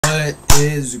What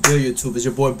is good, YouTube? It's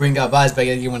your boy BrynnGotVibez back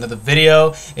again with another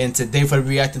video, and today we're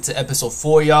reacting to episode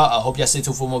 4, y'all. I hope y'all stay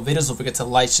tuned for more videos. Don't forget to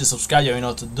like, share, subscribe. You already know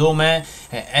what to do, man.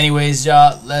 And anyways,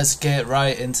 y'all, let's get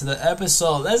right into the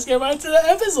episode. Let's go,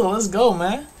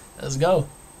 man. Let's go.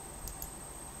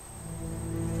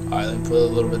 Alright, let me put a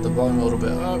little bit the volume a little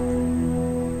bit up.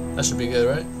 That should be good,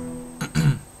 right?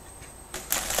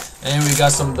 And we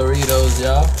got some Doritos,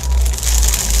 y'all.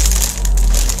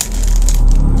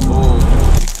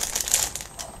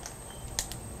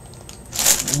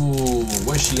 Ooh,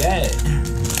 where's she at?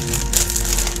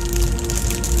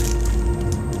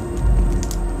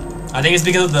 I think it's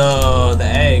because of the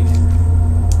egg.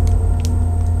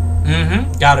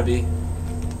 Gotta be.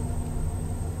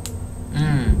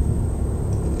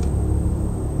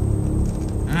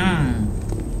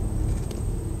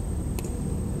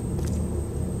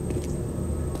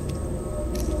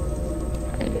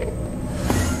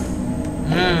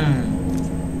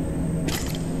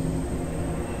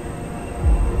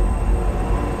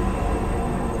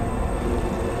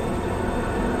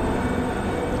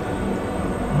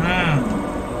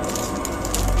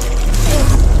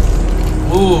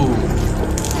 Ooh.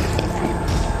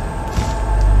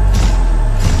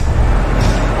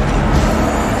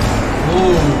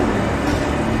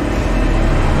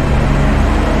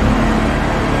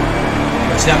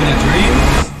 Is she having a dream?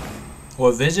 Or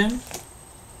a vision?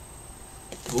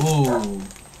 Ooh.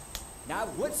 Now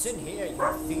what's in here, you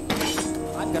thieves?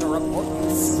 I'm gonna report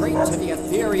you straight to the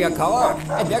Etheria car,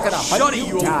 and they're gonna hunt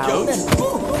you down.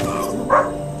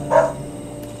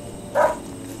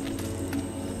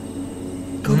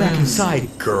 Go back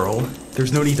inside, girl.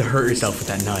 There's no need to hurt yourself with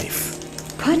that knife.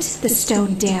 Put the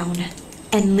stone down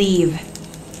and leave.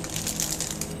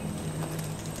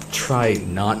 Try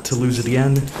not to lose at the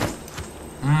end.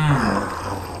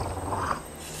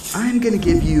 I'm gonna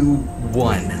give you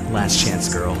one last chance,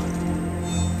 girl.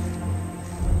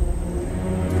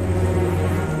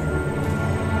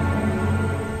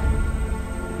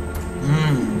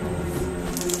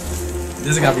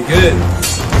 This is gonna be good.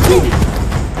 Ooh.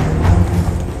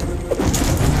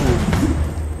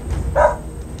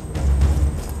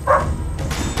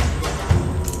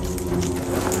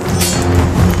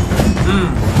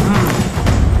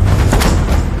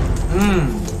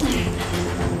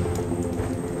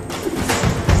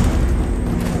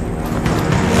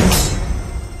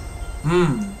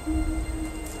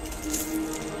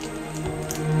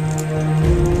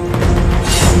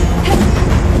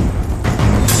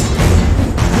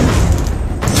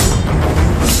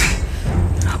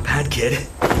 Not bad, kid.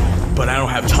 But I don't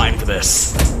have time for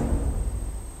this.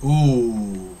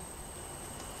 Ooh.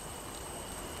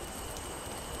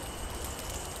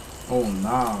 Oh,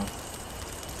 nah.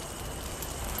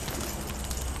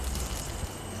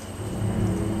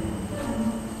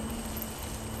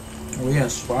 We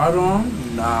got spot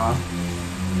on? Nah.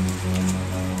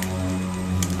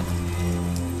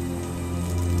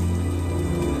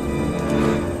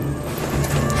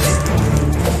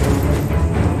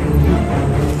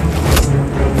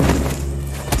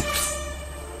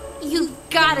 You've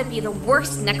gotta be the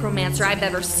worst necromancer I've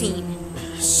ever seen.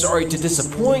 Sorry to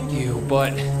disappoint you,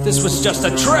 but this was just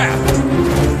a trap.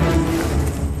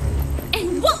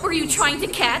 And what were you trying to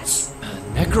catch?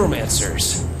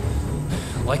 Necromancers.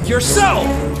 Like yourself!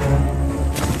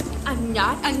 I'm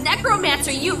not a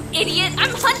necromancer, you idiot! I'm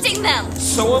hunting them!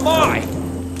 So am I!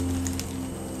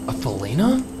 A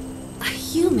Felina? A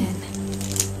human.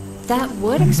 That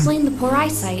would explain the poor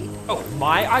eyesight. Oh,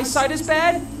 my eyesight is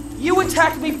bad? You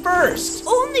attacked me first!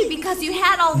 Only because you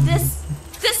had all this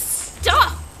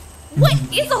stuff! What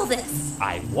is all this?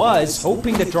 I was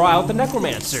hoping to draw out the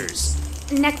necromancers.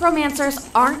 Necromancers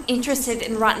aren't interested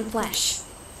in rotten flesh.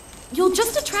 You'll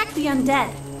just attract the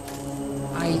undead.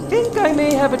 I think I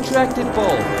may have attracted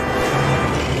both.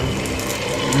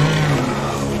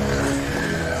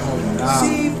 Oh, nah.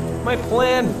 See, my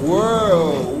plan.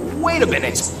 Whoa! Wait a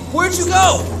minute! Where'd you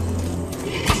go?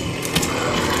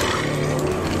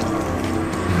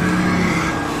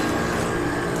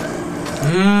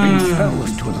 Bring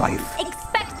spells to life.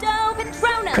 Expecto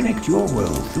Patronum! Connect your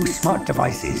world through smart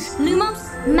devices.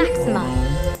 Lumos Maxima.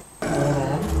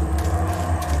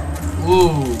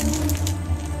 Ooh.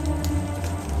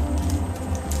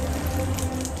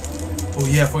 Oh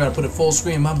yeah, I forgot to put it full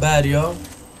screen. My bad, y'all.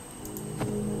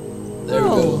 There we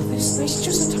go. This is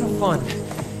just a ton of fun.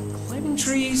 Climbing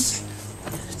trees,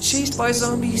 chased by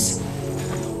zombies.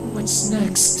 What's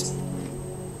next?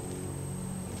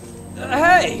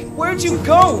 Hey, where'd you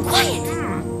go? Quiet!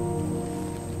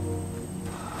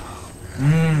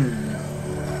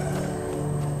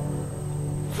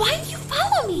 Why did you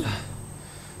follow me?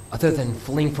 Other than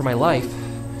fleeing for my life,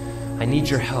 I need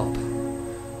your help.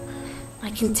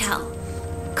 I can tell.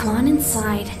 Come on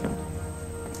inside.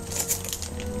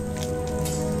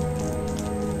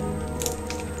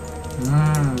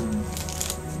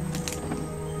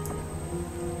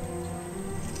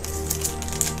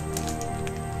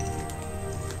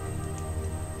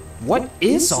 What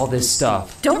is all this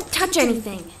stuff? Don't touch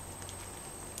anything.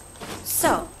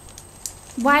 So,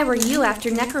 why were you after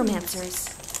necromancers?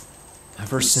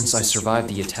 Ever since I survived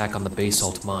the attack on the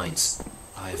basalt mines,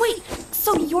 Wait,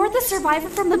 so you're the survivor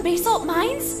from the basalt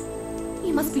mines?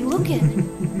 You must be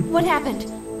looking. What happened?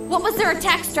 What was their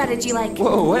attack strategy like?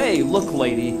 Whoa, hey, look,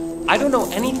 lady. I don't know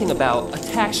anything about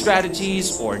attack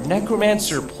strategies or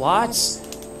necromancer plots.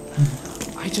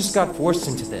 I just got forced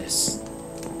into this.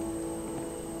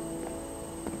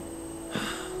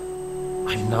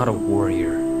 I'm not a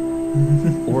warrior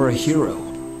or a hero.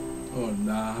 Oh,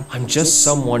 nah. I'm just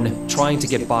someone trying to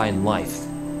get by in life.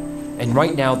 And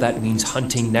right now that means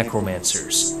hunting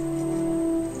necromancers.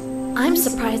 I'm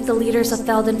surprised the leaders of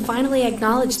Felden finally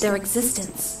acknowledged their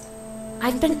existence.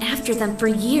 I've been after them for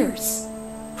years.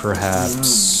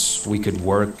 Perhaps we could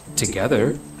work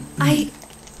together. I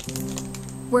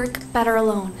work better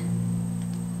alone.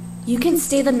 You can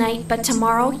stay the night, but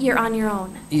tomorrow you're on your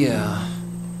own. Yeah.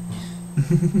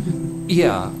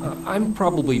 Yeah, I'm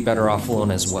probably better off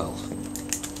alone as well.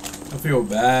 I feel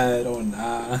bad. Oh,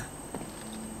 nah.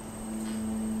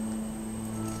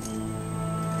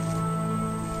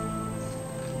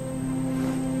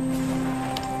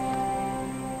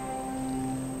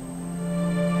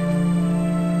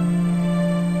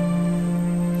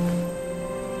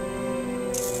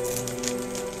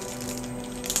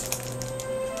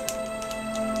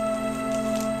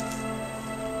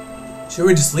 Should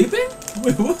we just sleeping?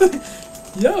 Wait, what?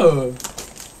 Yo.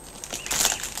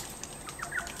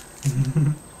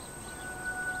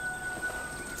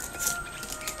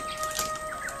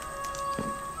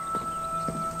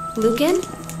 Lucan?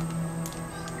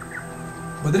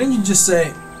 But didn't you just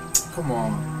say, come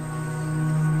on.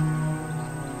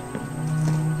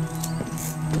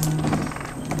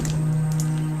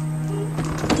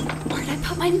 Where'd I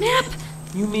put my map?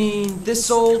 You mean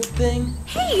this old thing?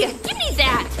 Hey, give me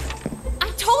that! I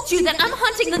told you that I'm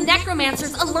hunting the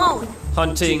necromancers alone.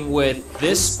 Hunting with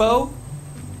this bow?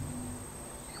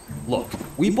 Look,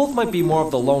 we both might be more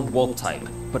of the lone wolf type,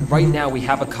 but right now we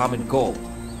have a common goal.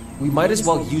 We might as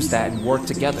well use that and work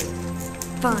together.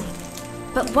 Fine.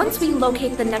 But once we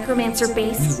locate the necromancer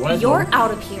base, What? you're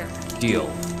out of here. Deal.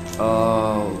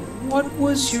 What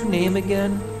was your name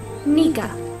again? Nika.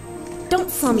 Don't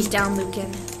slow me down,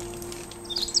 Lucan.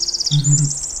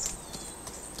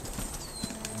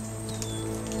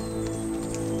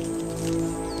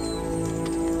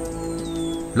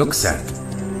 Look, Seth.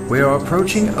 We are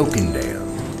approaching Oakendale.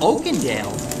 Oakendale?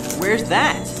 Where's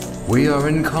that? We are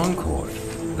in Concord,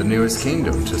 the nearest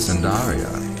kingdom to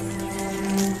Sandaria.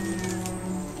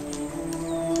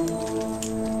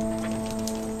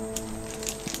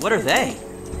 What are they?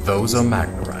 Those are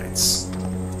Magnorites.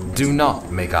 Do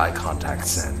not make eye contact,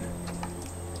 Sen.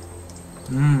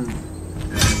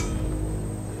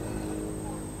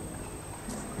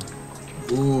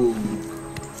 Ooh.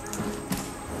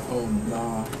 Oh,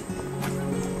 nah.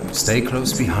 Stay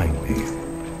close behind me.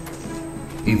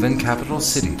 Even capital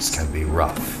cities can be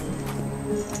rough.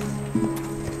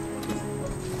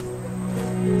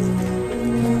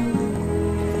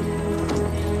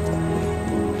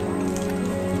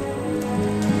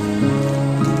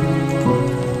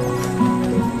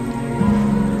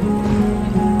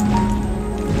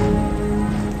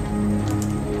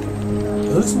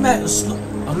 It looks mad.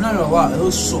 I'm not gonna lie, it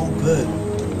looks so good.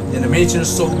 The animation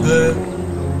is so good.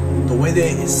 The way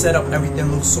they set up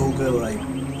everything looks so good. Like,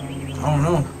 I don't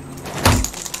know.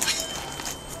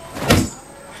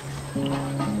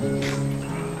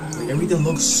 Like, everything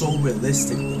looks so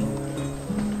realistic, bro.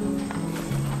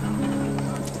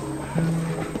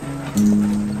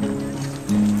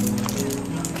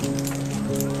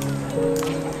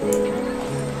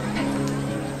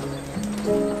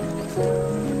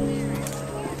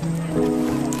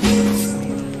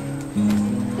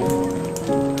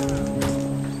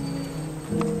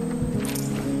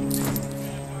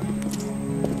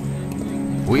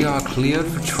 We are cleared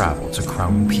for travel to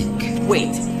Crown Peak.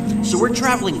 Wait, so we're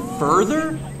traveling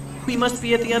further? We must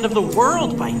be at the end of the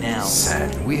world by now.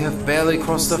 Sen, we have barely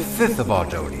crossed a fifth of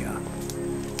Ardonia.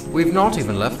 We've not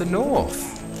even left the north.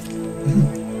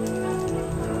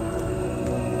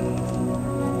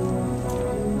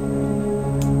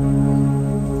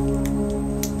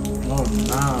 Oh,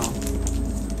 no.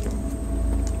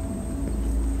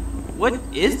 What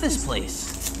is this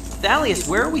place? Thalius,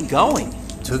 where are we going?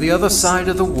 to the other side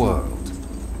of the world,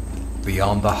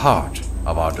 beyond the heart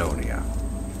of Ardonia.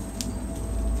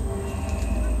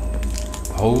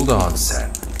 Hold on,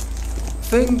 Sen.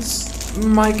 Things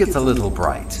might get a little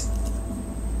bright.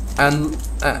 And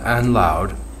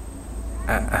loud.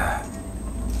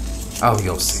 Oh,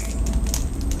 you'll see.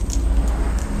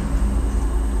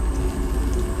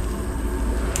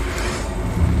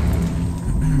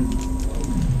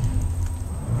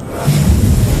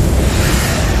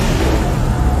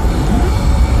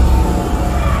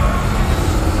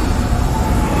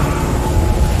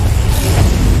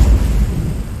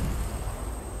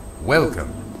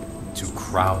 Welcome to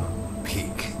Crown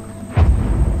Peak.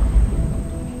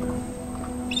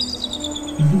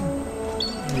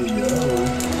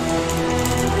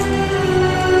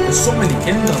 There's so many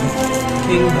kingdoms.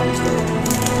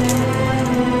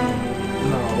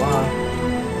 No, wow.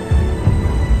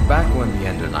 Back when the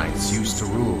Ender Knights used to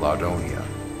rule Ardonia,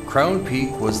 Crown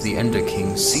Peak was the Ender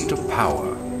King's seat of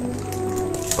power.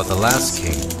 But the last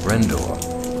king, Brendor,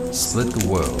 split the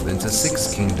world into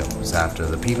 6 kingdoms after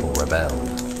the people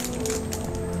rebelled.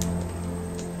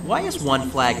 Why is one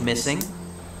flag missing?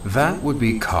 That would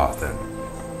be Carthan.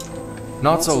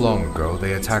 Not so long ago,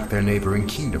 they attacked their neighboring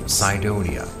kingdom,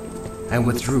 Cydonia, and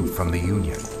withdrew from the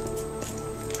Union.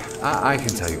 I can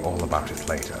tell you all about it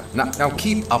later. Now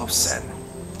keep up, Sen.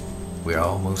 We're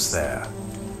almost there.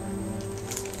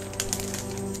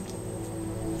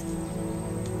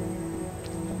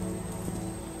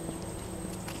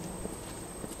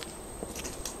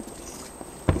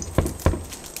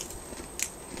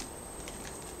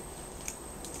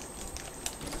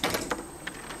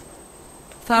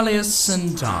 Thalius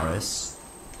and Doris.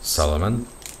 Solomon?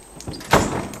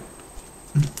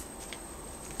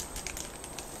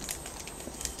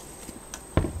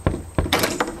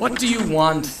 What do you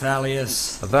want,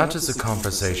 Thalius? That is a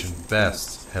conversation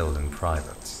best held in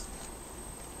private.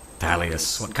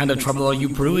 Thalius, what kind of trouble are you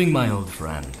brewing, my old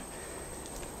friend?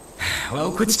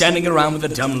 Well, quit standing around with a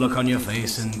dumb look on your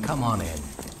face and come on in.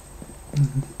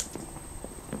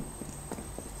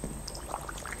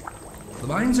 The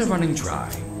mines are running dry,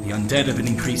 the undead have been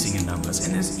increasing in numbers,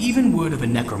 and there's even word of a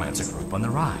necromancer group on the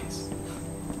rise.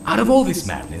 Out of all this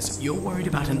madness, you're worried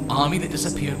about an army that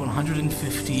disappeared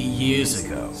 150 years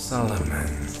ago.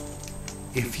 Solomon,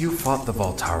 if you fought the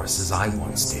Voltaris as I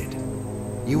once did,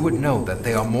 you would know that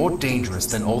they are more dangerous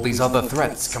than all these other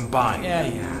threats combined. Yeah,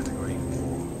 the Great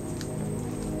War.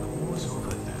 The war's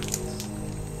over,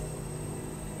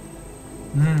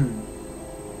 then.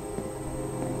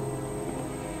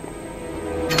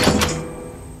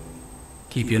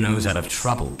 Keep your nose out of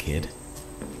trouble, kid.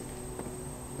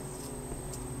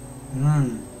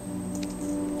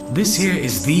 This here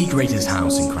is the greatest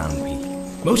house in Crown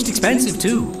Peak. Most expensive,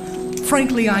 too.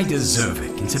 Frankly, I deserve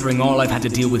it, considering all I've had to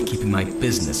deal with keeping my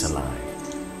business alive.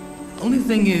 Only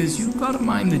thing is, you've got to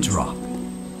mind the drop.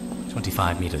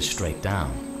 25 meters straight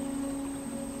down.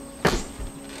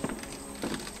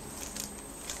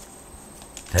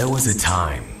 There was a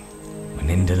time when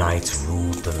Indanites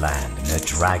ruled the land and their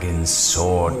dragons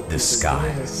soared the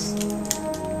skies.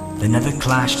 The nether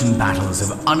clashed in battles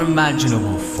of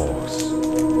unimaginable force.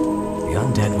 The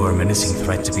undead were a menacing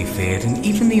threat to be feared, and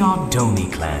even the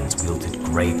Ardoni clans wielded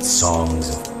great songs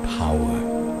of power.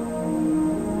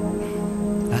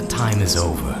 That time is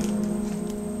over.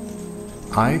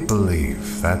 I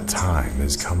believe that time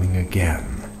is coming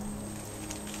again.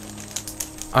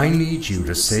 I need you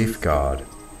to safeguard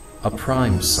a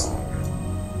prime song.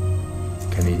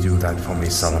 Can you do that for me,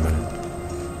 Solomon?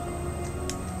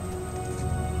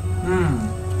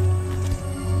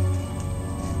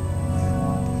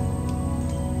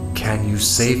 Can you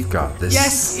safeguard this?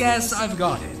 Yes, I've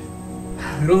got it.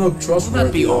 You don't look trustworthy. Will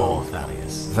that be all,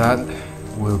 Thalius? That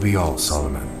will be all,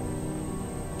 Solomon.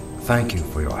 Thank you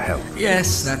for your help.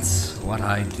 Yes, that's what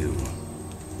I do.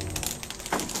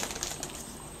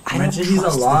 I don't Imagine he's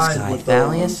trust alive this guy, with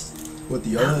Thalius. With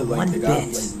the other, like One the guy,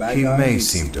 bit. like bad He guy. may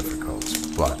seem difficult,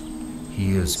 but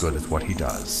he is good at what he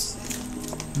does.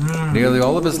 Nearly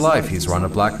all of his life he's run a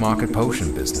black market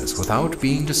potion business without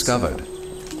being discovered.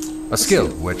 A skill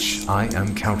which I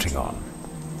am counting on.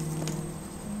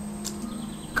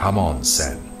 Come on,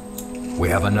 Sen. We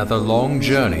have another long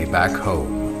journey back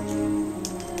home.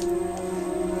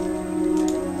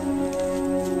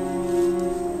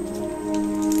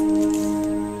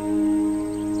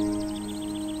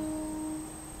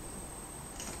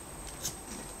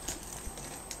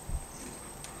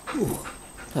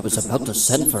 I was about to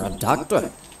send for a doctor.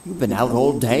 You've been out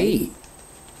all day.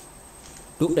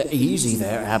 Look easy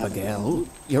there, Abigail.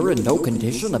 You're in no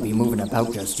condition to be moving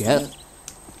about just yet.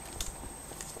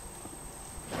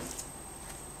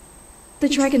 The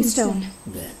Dragonstone.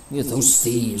 Those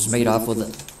thieves made off with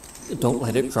it. Don't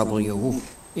let it trouble you.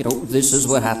 You know, this is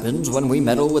what happens when we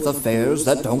meddle with affairs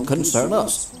that don't concern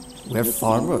us. We're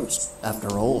farmers,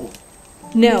 after all.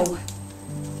 No.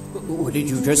 What did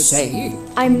you just say?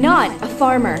 I'm not a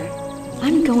farmer.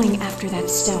 I'm going after that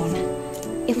stone.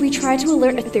 If we try to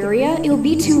alert Etheria, it'll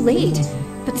be too late.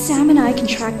 But Sam and I can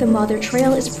track them while their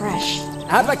trail is fresh.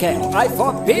 Abigail, I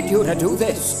forbid you to do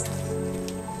this.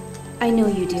 I know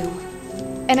you do.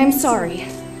 And I'm sorry.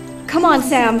 Come on,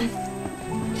 Sam.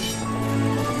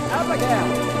 Abigail!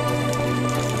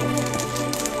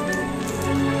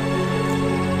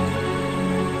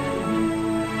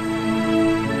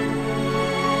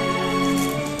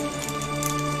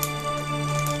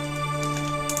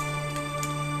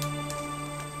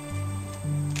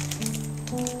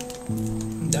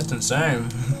 That's insane.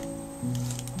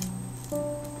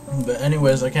 But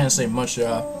anyways, I can't say much,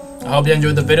 y'all. I hope you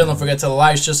enjoyed the video. Don't forget to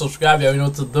like, share, subscribe. Y'all know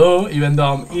what to do. Even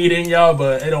though I'm eating, y'all,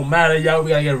 but it don't matter, y'all. We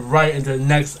gotta get right into the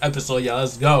next episode, y'all.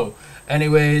 Let's go.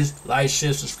 Anyways, like,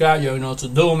 share, subscribe. Y'all know what to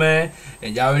do, man.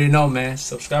 And y'all already know, man.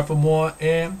 Subscribe for more.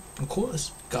 And of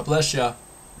course, God bless y'all.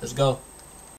 Let's go.